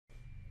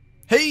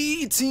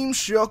Hey Team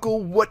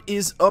Shuckle, what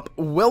is up?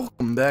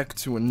 Welcome back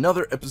to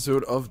another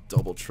episode of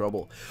Double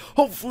Trouble.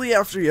 Hopefully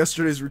after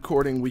yesterday's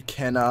recording we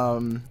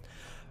can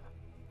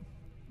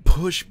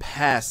push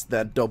past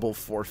that double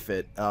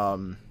forfeit.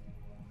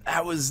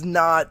 That was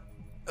not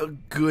a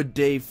good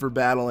day for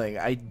battling.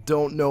 I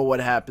don't know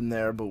what happened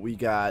there, but we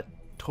got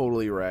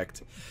totally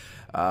wrecked.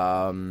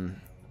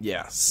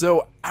 Yeah,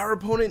 so our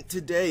opponent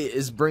today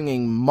is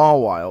bringing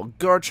Mawile,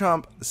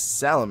 Garchomp,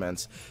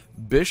 Salamence,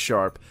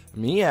 Bisharp,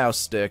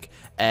 Meowstic,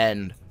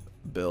 and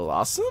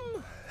Blossom?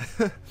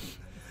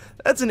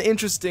 That's an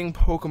interesting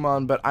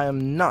Pokemon, but I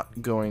am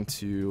not going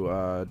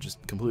to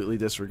just completely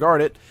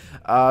disregard it.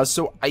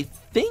 So I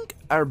think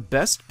our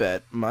best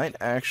bet might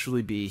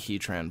actually be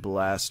Heatran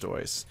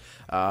Blastoise.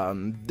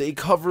 They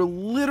cover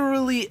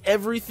literally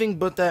everything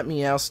but that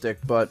Meowstic,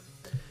 but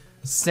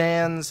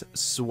sans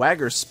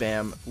Swagger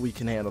Spam, we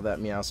can handle that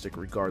Meowstic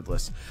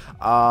regardless.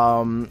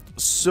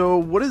 So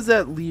what does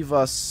that leave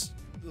us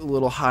a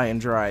little high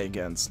and dry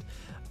against?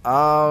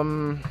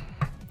 You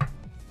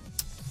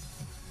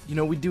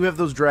know, we do have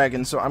those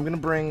dragons, so I'm gonna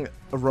bring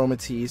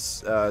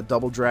Aromatisse,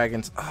 double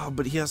dragons. Oh,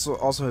 but he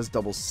also has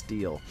double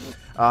steel.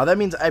 That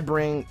means I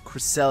bring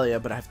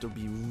Cresselia, but I have to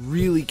be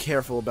really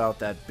careful about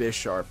that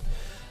Bisharp.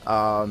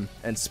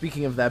 And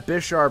speaking of that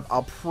Bisharp,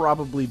 I'll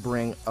probably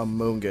bring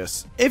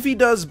Amoonguss. If he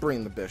does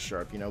bring the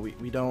Bisharp, you know,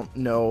 we don't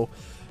know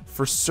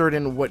for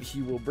certain what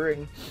he will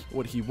bring,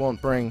 what he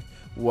won't bring,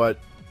 what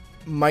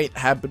might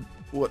happen,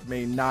 what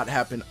may not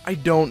happen. I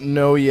don't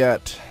know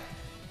yet.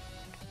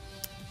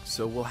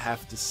 So we'll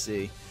have to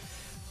see.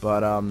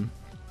 But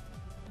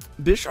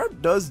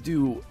Bisharp does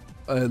do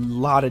a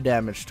lot of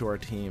damage to our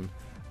team.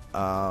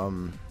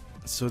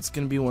 So it's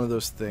going to be one of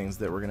those things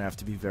that we're going to have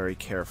to be very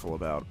careful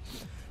about.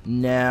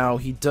 Now,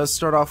 he does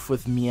start off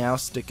with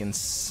Meowstic and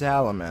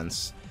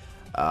Salamence.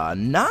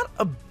 Not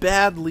a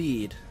bad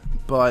lead,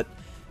 but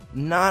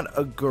not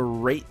a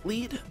great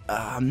lead.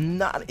 I'm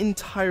not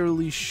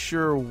entirely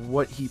sure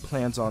what he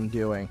plans on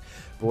doing.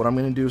 But what I'm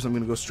going to do is I'm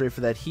going to go straight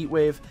for that Heat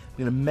Wave. I'm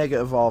going to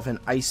Mega Evolve and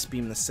Ice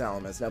Beam the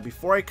Salamence. Now,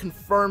 before I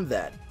confirm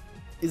that,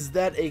 is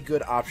that a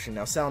good option?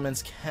 Now,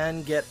 Salamence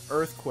can get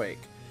Earthquake.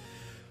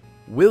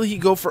 Will he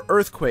go for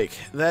Earthquake?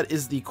 That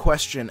is the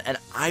question, and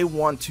I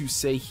want to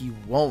say he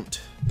won't.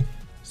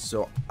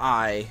 So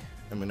I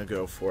am going to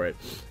go for it.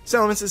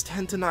 Salamences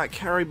tend to not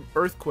carry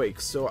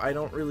Earthquake, so I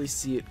don't really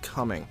see it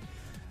coming.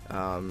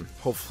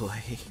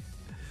 Hopefully.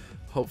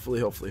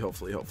 Hopefully.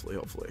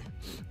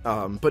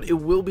 But it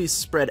will be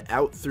spread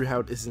out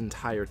throughout his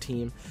entire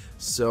team.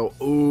 So,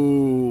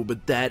 ooh,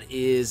 but that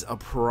is a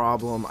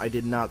problem. I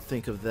did not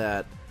think of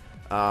that.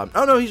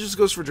 Oh no, he just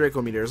goes for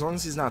Draco Meteor. As long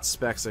as he's not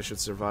Specs, I should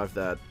survive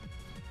that.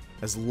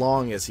 As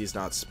long as he's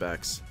not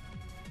Specs.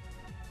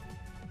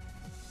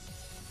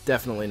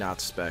 Definitely not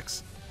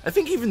Specs. I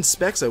think even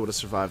Specs I would have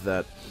survived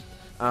that.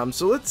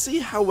 So let's see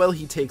how well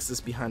he takes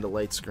this behind a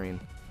light screen.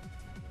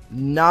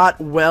 Not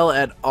well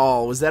at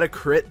all. Was that a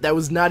crit? That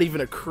was not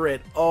even a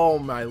crit. Oh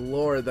my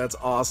lord, that's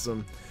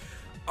awesome.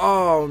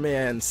 Oh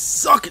man,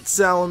 suck it,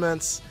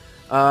 Salamence.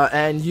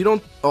 And you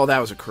don't... Oh, that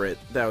was a crit.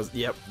 That was...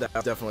 Yep, that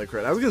was definitely a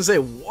crit. I was gonna say,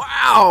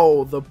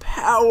 wow, the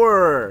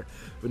power!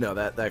 But no,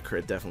 that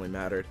crit definitely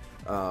mattered.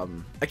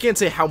 I can't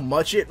say how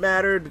much it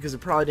mattered, because it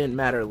probably didn't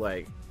matter,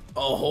 like,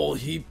 a whole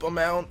heap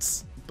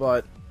amounts,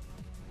 but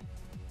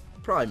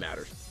probably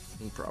mattered.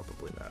 It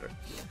probably mattered.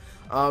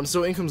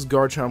 So in comes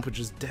Garchomp, which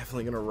is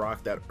definitely going to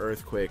rock that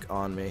Earthquake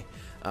on me,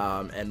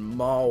 and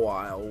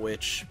Mawile,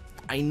 which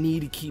I need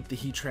to keep the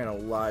Heatran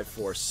alive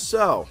for.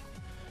 So,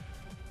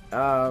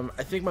 I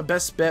think my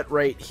best bet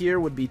right here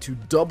would be to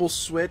double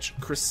switch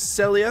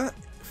Cresselia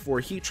for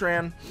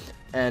Heatran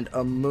and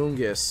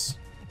Amoonguss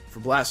for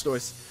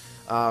Blastoise.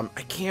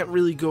 I can't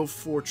really go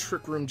for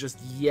Trick Room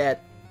just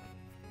yet,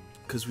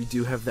 because we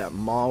do have that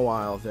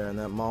Mawile there, and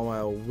that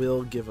Mawile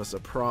will give us a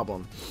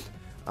problem.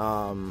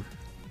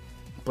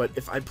 But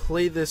if I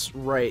play this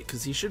right,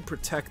 because he should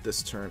protect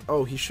this turn.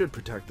 Oh, he should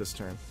protect this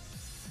turn.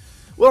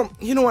 Well,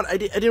 you know what? I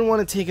didn't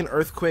want to take an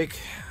Earthquake,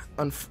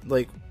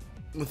 like,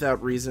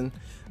 without reason.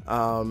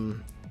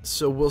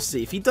 So we'll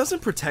see. If he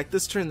doesn't protect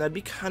this turn, that'd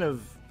be kind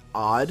of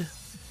odd.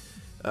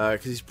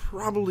 Because he's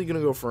probably going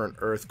to go for an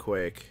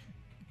Earthquake.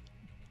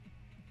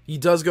 He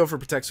does go for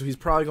Protect, so he's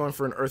probably going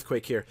for an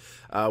Earthquake here.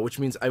 Which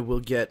means I will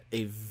get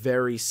a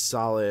very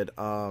solid...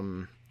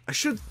 I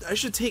should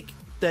take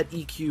that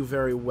EQ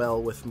very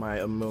well with my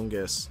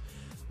Amoonguss.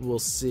 We'll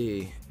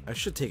see. I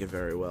should take it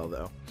very well,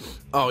 though.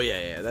 Oh,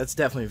 yeah, that's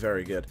definitely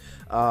very good.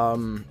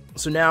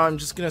 So now I'm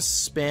just going to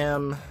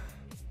spam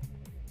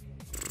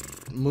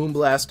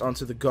Moonblast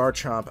onto the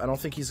Garchomp. I don't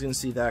think he's going to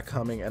see that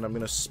coming, and I'm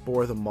going to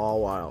Spore the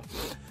Mawile.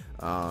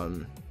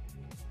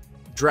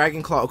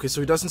 Dragon Claw. Okay,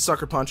 so he doesn't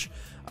Sucker Punch.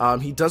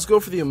 He does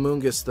go for the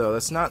Amoonguss, though.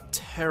 That's not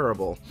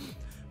terrible.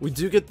 We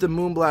do get the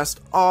Moonblast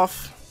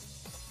off.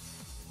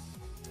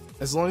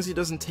 As long as he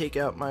doesn't take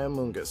out my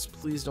Amoonguss.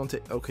 Please don't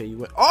take... Okay, you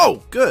went...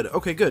 Oh, good.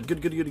 Okay, good.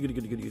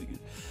 Good.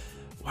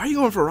 Why are you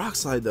going for Rock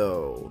Slide,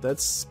 though?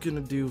 That's gonna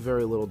do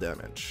very little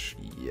damage.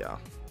 Yeah.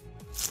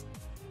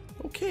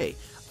 Okay.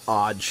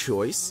 odd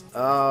choice.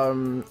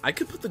 I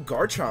could put the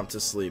Garchomp to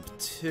sleep,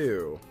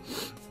 too.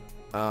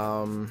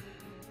 Nah,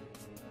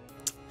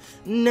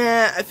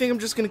 I think I'm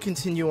just gonna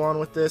continue on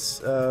with this,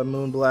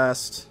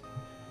 Moonblast.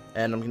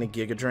 And I'm gonna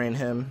Giga Drain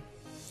him.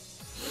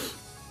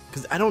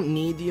 Because I don't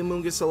need the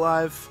Amoonguss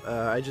alive.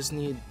 I just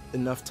need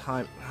enough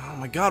time. Oh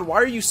my god, why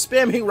are you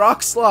spamming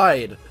Rock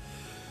Slide?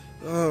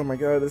 Oh my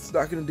god, it's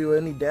not gonna do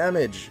any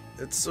damage.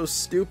 It's so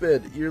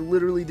stupid. You're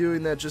literally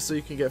doing that just so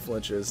you can get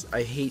flinches.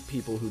 I hate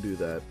people who do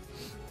that.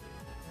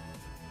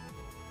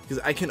 Because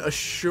I can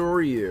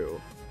assure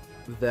you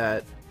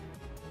that,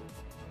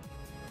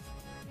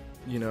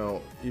 you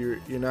know, you're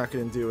not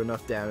gonna do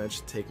enough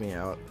damage to take me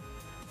out.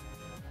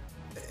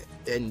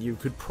 And you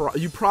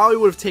probably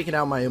would have taken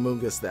out my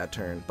Amoonguss that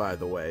turn, by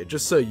the way,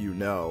 just so you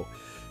know.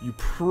 You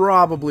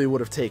probably would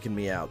have taken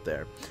me out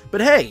there.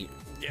 But hey,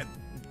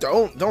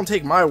 don't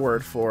take my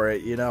word for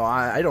it, you know,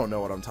 I don't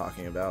know what I'm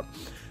talking about.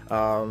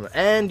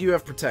 And you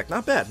have Protect.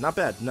 Not bad, not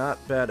bad,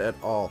 not bad at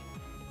all.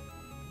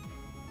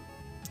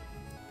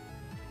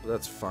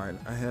 That's fine.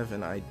 I have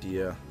an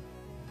idea.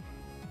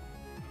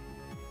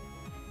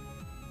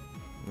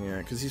 Yeah,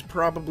 because he's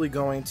probably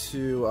going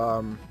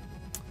to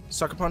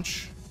Sucker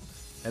Punch.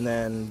 And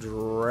then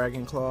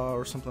Dragon Claw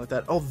or something like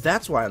that. Oh,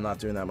 that's why I'm not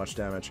doing that much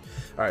damage.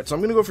 Alright, so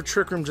I'm going to go for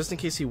Trick Room just in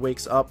case he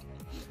wakes up.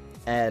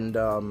 And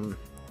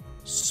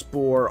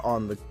Spore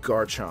on the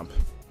Garchomp.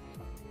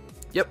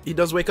 Yep, he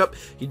does wake up.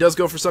 He does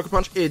go for Sucker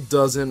Punch. It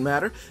doesn't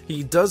matter.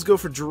 He does go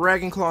for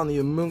Dragon Claw on the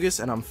Amoonguss,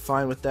 and I'm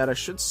fine with that. I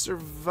should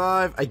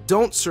survive. I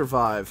don't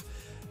survive.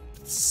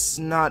 It's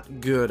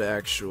not good,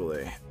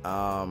 actually.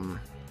 That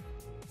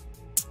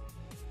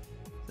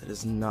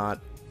is not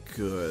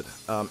good.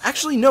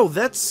 Actually, no,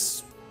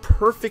 that's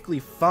perfectly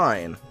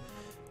fine.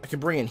 I can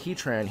bring in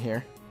Heatran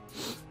here.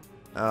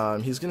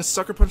 He's gonna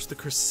Sucker Punch the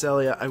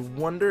Cresselia. I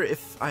wonder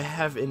if I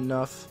have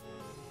enough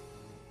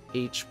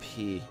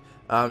HP.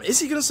 Is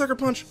he gonna Sucker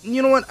Punch?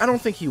 You know what? I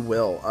don't think he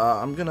will.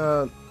 I'm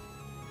gonna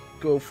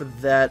go for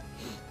that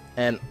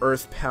and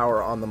Earth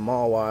Power on the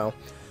Mawile.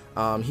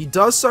 He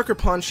does Sucker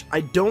Punch.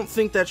 I don't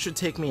think that should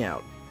take me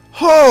out.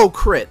 Oh,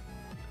 crit!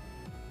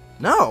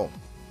 No!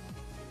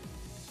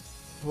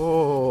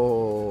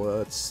 Oh,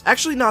 that's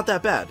actually not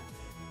that bad.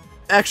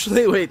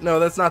 Actually, wait, no,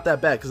 that's not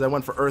that bad, because I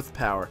went for Earth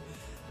Power.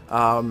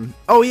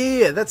 Oh,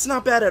 yeah, that's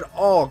not bad at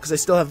all, because I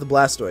still have the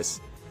Blastoise.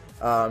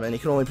 And he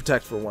can only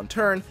protect for one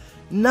turn.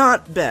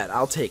 Not bad,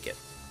 I'll take it.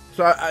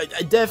 So I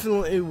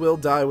definitely will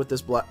die with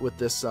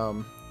this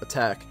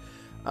attack.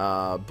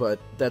 But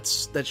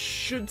that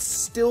should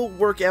still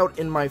work out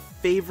in my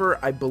favor,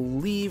 I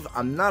believe.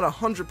 I'm not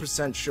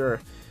 100% sure.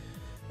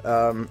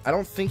 I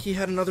don't think he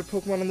had another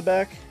Pokemon in the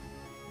back.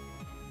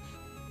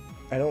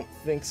 I don't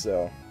think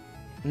so.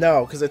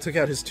 No, because I took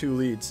out his 2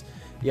 leads.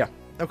 Yeah,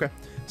 okay.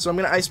 So I'm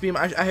going to Ice Beam.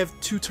 I have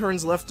 2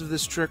 turns left of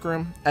this Trick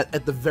Room,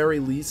 at the very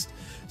least.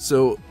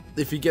 So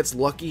if he gets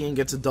lucky and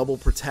gets a double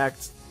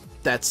Protect,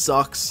 that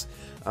sucks.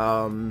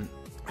 I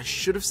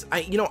should have...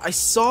 you know, I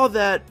saw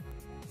that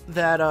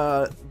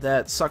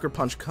Sucker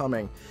Punch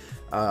coming.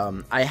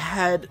 I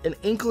had an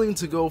inkling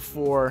to go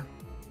for...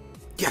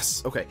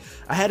 Yes, okay.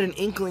 I had an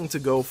inkling to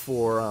go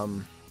for...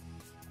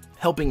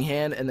 Helping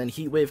Hand and then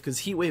Heat Wave, because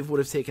Heat Wave would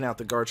have taken out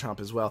the Garchomp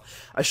as well.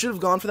 I should have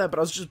gone for that, but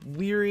I was just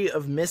weary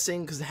of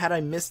missing, because had I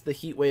missed the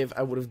Heat Wave,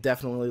 I would have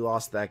definitely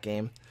lost that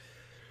game.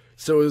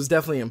 So it was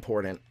definitely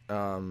important.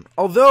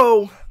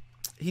 Although,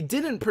 he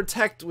didn't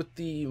Protect with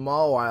the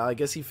Mawile. I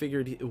guess he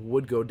figured it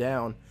would go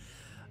down.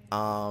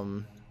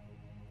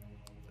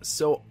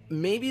 So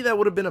maybe that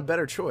would have been a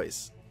better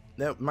choice.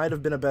 That might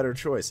have been a better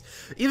choice.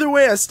 Either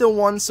way, I still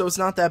won, so it's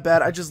not that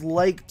bad. I just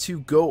like to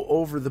go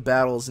over the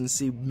battles and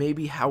see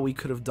maybe how we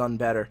could have done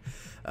better.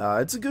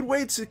 It's a good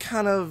way to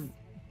kind of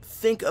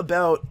think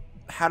about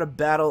how to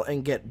battle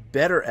and get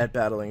better at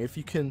battling. If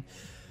you can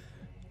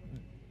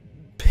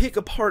pick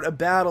apart a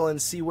battle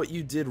and see what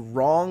you did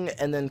wrong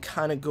and then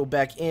kind of go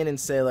back in and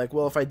say, like,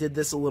 well, if I did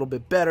this a little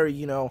bit better,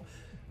 you know,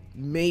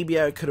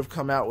 maybe I could have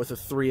come out with a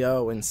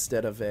 3-0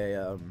 instead of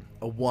a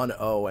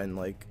 1-0, and,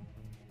 like,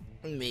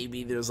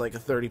 maybe there's like a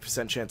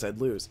 30% chance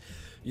I'd lose,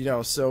 you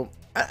know. So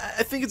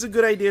I think it's a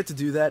good idea to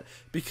do that,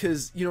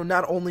 because, you know,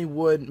 not only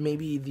would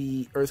maybe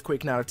the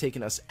Earthquake not have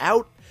taken us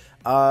out,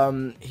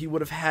 he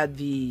would have had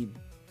the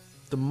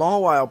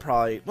Mawile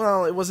probably,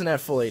 well, it wasn't at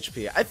full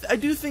HP. I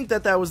do think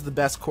that was the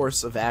best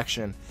course of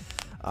action,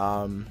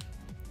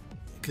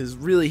 because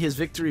really his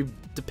victory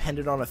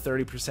depended on a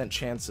 30%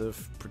 chance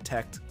of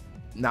Protect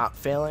not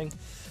failing,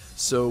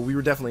 so we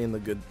were definitely in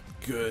the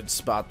good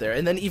spot there.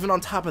 And then even on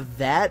top of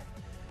that,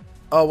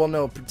 oh, well,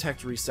 no,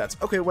 Protect resets.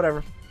 Okay,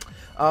 whatever.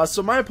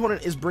 So my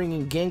opponent is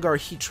bringing Gengar,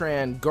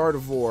 Heatran,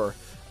 Gardevoir,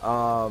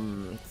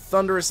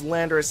 Thundurus,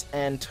 Landorus,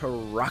 and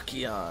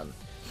Terrakion.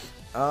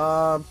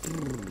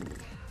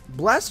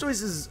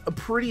 Blastoise is a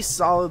pretty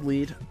solid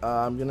lead.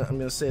 I'm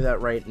gonna say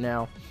that right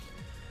now.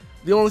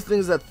 The only thing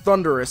is that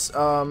Thundurus,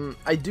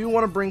 I do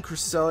want to bring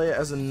Cresselia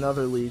as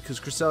another lead,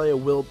 because Cresselia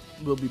will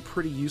be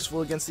pretty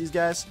useful against these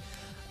guys.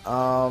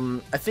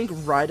 I think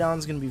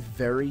Rhydon's going to be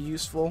very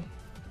useful.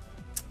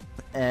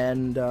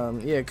 And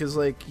yeah, because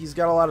like he's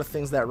got a lot of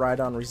things that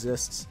Rhydon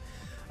resists.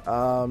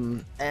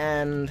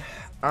 And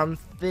I'm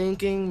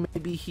thinking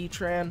maybe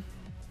Heatran.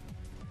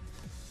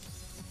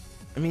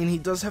 I mean, he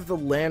does have the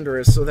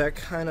Landorus, so that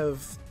kind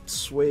of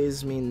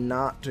sways me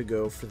not to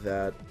go for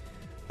that.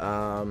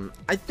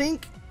 I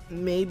think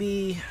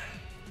maybe...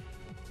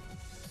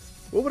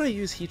 What would I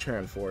use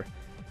Heatran for?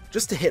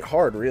 Just to hit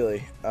hard,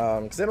 really.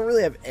 Because I don't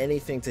really have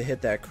anything to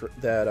hit that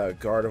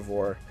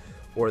Gardevoir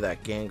or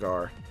that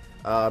Gengar.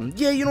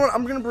 Yeah, you know what?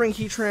 I'm going to bring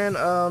Heatran.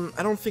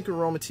 I don't think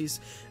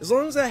Aromatisse. As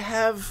long as I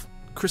have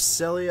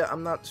Cresselia,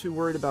 I'm not too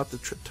worried about the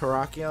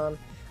Terrakion.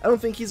 I don't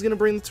think he's going to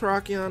bring the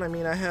Terrakion. I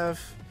mean, I have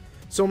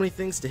so many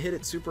things to hit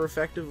it super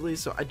effectively,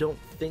 so I don't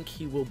think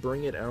he will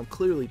bring it. And I'm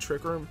clearly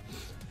Trick Room.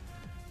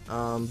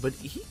 But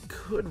he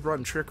could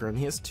run Trick Room.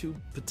 He has two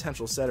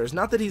potential setters.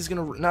 Not that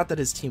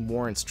his team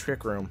warrants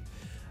Trick Room.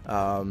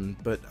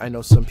 But I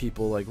know some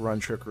people like run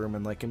Trick Room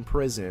and like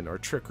Imprison or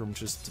Trick Room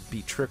just to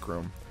beat Trick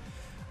Room.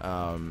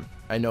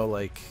 I know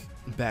like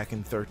back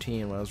in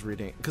 13 when I was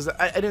reading, because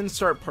I didn't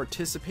start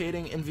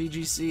participating in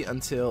VGC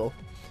until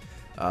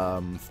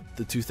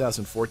the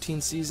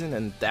 2014 season,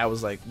 and that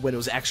was like when it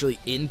was actually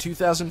in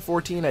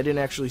 2014. I didn't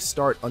actually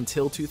start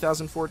until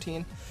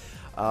 2014.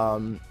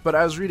 But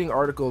I was reading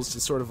articles to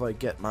sort of like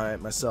get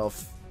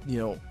myself, you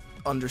know,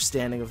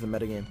 understanding of the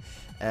metagame,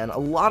 and a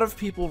lot of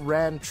people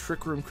ran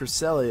Trick Room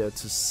Cresselia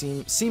to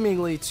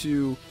seemingly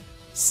to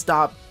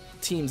stop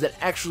teams that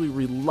actually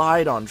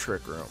relied on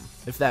Trick Room,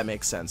 if that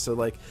makes sense. So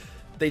like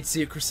they'd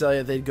see a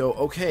Cresselia, they'd go,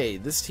 okay,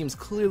 this team's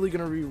clearly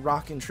gonna be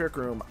rocking Trick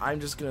Room,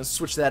 I'm just gonna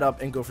switch that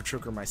up and go for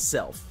Trick Room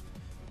myself.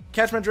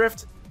 Catch my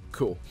drift?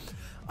 Cool.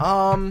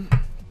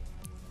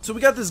 So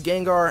we got this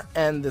Gengar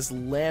and this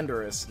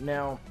Landorus.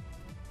 Now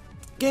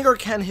Gengar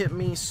can hit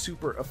me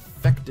super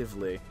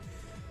effectively,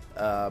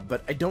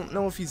 but I don't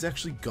know if he's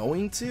actually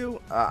going to.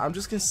 I'm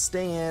just going to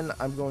stay in,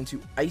 I'm going to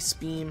Ice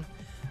Beam,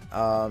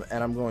 and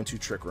I'm going to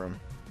Trick Room.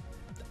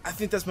 I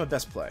think that's my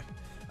best play.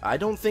 I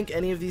don't think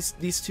any of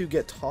these two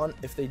get taunt.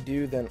 If they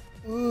do, then,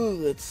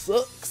 ooh, that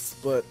sucks,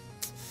 but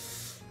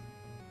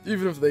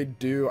even if they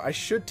do, I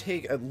should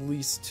take at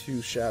least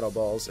 2 Shadow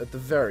Balls, at the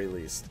very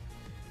least.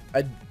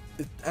 I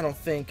don't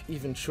think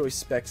even Choice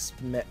Specs,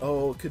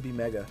 oh, it could be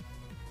Mega.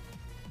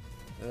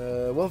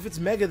 Well, if it's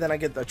Mega, then I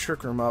get the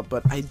Trick Room up,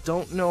 but I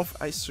don't know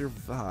if I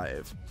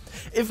survive.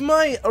 If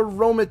my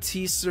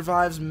Aromatisse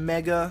survives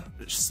Mega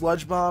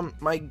Sludge Bomb,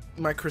 my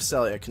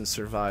Cresselia can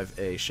survive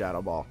a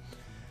Shadow Ball.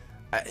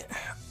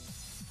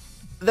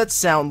 That's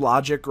sound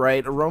logic,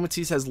 right?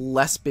 Aromatisse has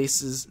less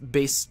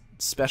base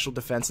special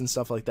defense and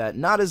stuff like that.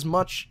 Not as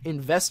much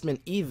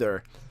investment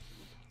either.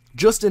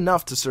 Just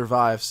enough to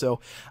survive,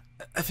 so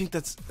I think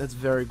that's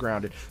very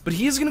grounded. But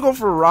he's going to go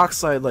for a Rock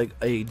Slide like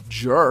a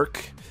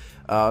jerk.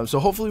 So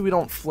hopefully we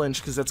don't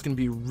flinch, because that's going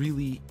to be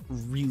really,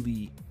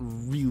 really,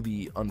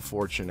 really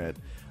unfortunate.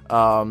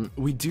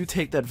 We do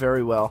take that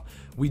very well.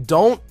 We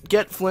don't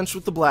get flinched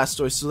with the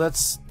Blastoise, so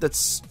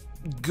that's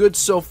good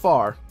so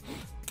far.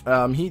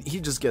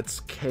 He just gets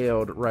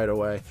KO'd right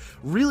away.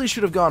 Really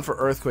should have gone for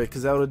Earthquake,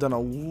 because that would have done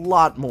a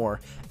lot more,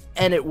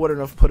 and it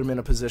wouldn't have put him in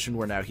a position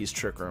where now he's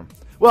Trick Room.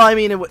 Well, I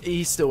mean,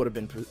 he still would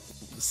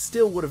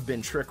have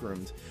been Trick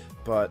Roomed,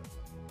 but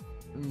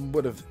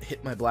would have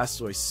hit my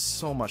Blastoise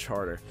so much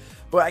harder.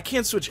 But I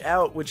can't switch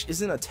out, which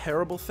isn't a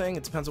terrible thing.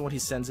 It depends on what he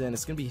sends in.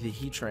 It's going to be the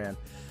Heatran.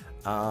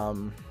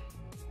 I'm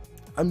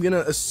going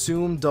to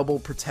assume double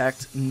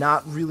protect.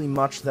 Not really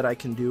much that I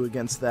can do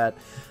against that.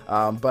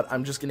 But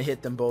I'm just going to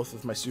hit them both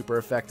with my super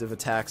effective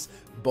attacks.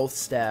 Both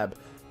stab.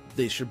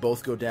 They should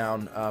both go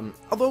down.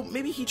 Although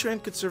maybe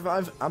Heatran could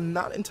survive. I'm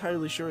not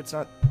entirely sure. It's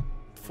not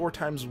 4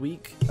 times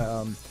weak.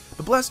 But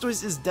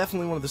Blastoise is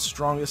definitely one of the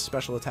strongest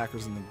special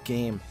attackers in the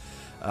game.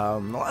 A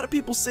lot of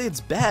people say it's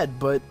bad,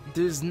 but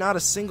there's not a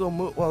single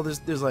move. Well,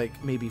 there's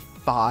like maybe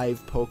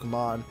 5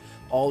 Pokemon.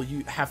 All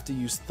you have to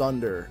use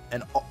Thunder,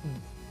 and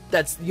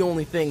that's the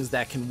only things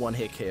that can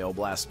one-hit KO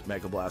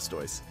Mega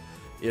Blastoise.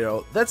 You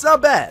know, that's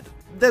not bad.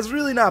 That's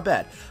really not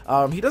bad.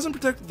 He doesn't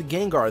protect the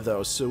Gengar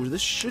though, so this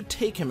should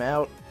take him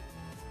out.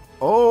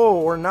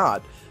 Oh, or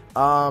not.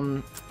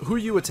 Who are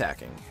you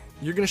attacking?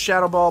 You're gonna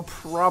Shadow Ball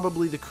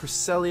probably the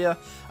Cresselia.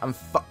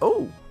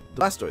 Oh.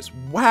 The Blastoise.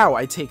 Wow,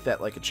 I take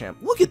that like a champ.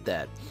 Look at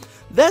that.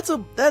 That's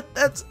a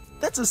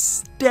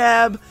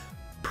stab,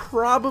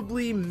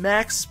 probably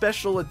max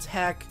special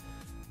attack,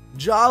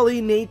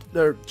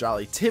 timid-natured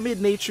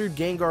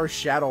Gengar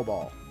Shadow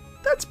Ball.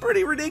 That's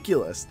pretty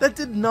ridiculous. That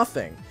did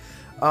nothing.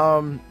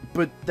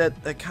 But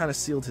that kind of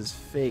sealed his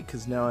fate,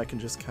 because now I can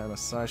just kind of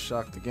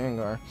Psyshock the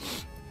Gengar.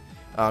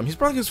 He's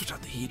probably gonna switch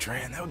out the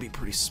Heatran. That would be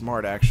pretty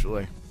smart,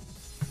 actually.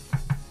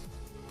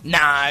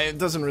 Nah, it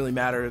doesn't really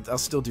matter. I'll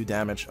still do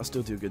damage. I'll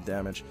still do good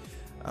damage.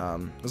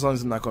 As long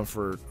as I'm not going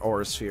for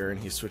Aura Sphere and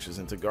he switches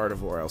into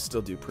Gardevoir, I'll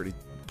still do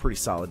pretty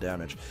solid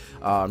damage.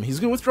 He's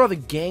going to withdraw the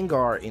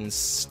Gengar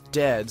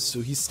instead,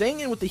 so he's staying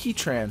in with the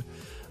Heatran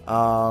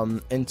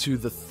into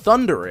the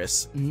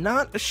Thundurus.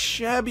 Not a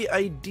shabby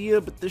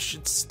idea, but this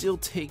should still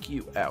take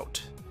you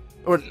out.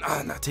 Or,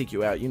 not take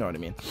you out, you know what I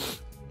mean.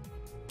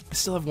 I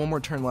still have one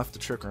more turn left to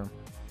Trick Room.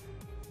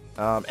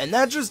 And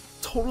that just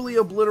totally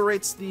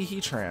obliterates the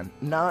Heatran.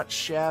 Not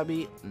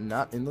shabby,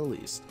 not in the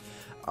least.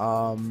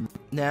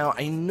 Now,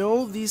 I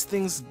know these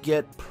things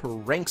get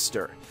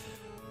Prankster,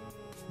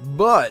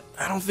 but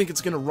I don't think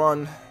it's going to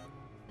run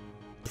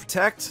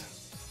Protect.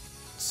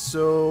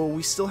 So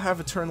we still have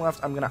a turn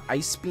left. I'm going to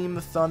Ice Beam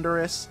the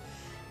Thundurus,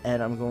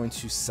 and I'm going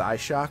to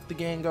Psyshock the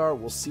Gengar.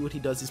 We'll see what he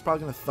does. He's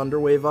probably going to Thunder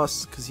Wave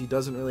us, because he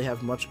doesn't really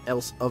have much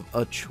else of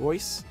a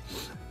choice.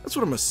 That's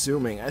what I'm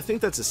assuming. I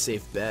think that's a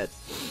safe bet.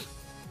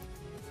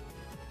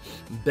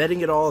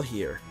 Betting it all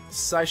here.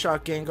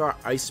 Psyshock Gengar,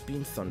 Ice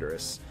Beam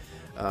Thundurus.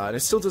 And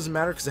it still doesn't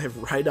matter because I have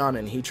Rhydon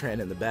and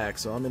Heatran in the back,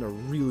 so I'm in a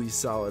really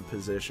solid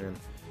position.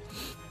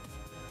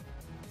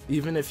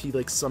 Even if he,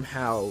 like,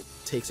 somehow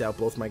takes out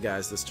both my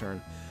guys this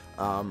turn.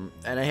 And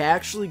he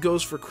actually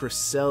goes for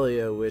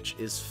Cresselia, which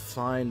is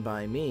fine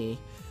by me.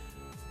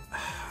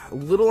 A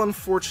little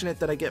unfortunate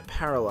that I get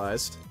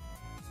paralyzed.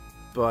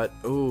 But,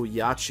 ooh,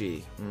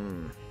 Yachi.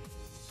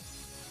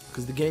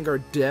 Because the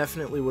Gengar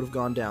definitely would have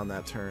gone down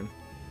that turn.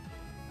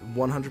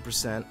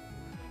 100%.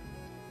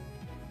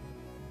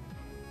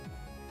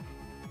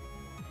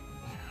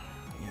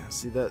 Yeah,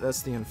 see,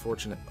 that's the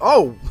unfortunate...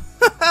 Oh!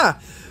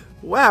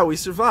 Wow, we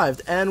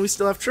survived, and we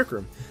still have Trick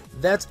Room.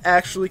 That's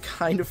actually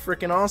kind of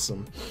freaking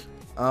awesome.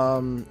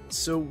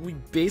 So we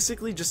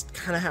basically just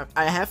kind of have...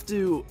 I have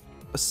to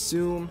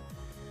assume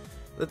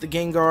that the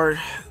Gengar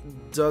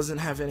doesn't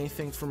have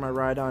anything for my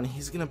Rhydon.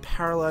 He's going to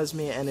paralyze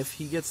me, and if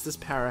he gets this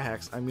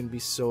Parahax, I'm going to be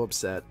so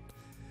upset.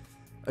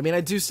 I mean,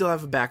 I do still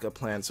have a backup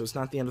plan, so it's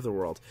not the end of the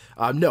world.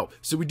 No,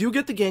 so we do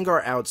get the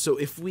Gengar out, so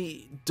if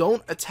we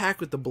don't attack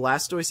with the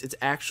Blastoise, it's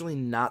actually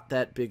not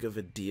that big of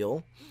a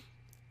deal.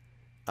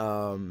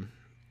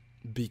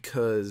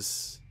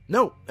 Because...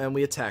 No, and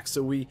we attack.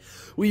 So we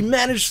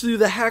manage through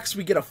the hacks.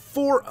 We get a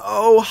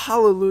 4-0.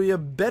 Hallelujah.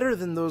 Better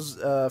than those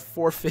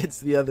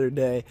forfeits the other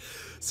day.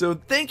 So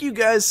thank you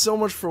guys so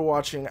much for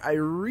watching. I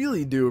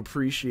really do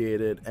appreciate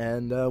it.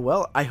 And,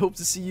 well, I hope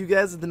to see you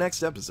guys at the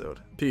next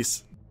episode.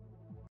 Peace.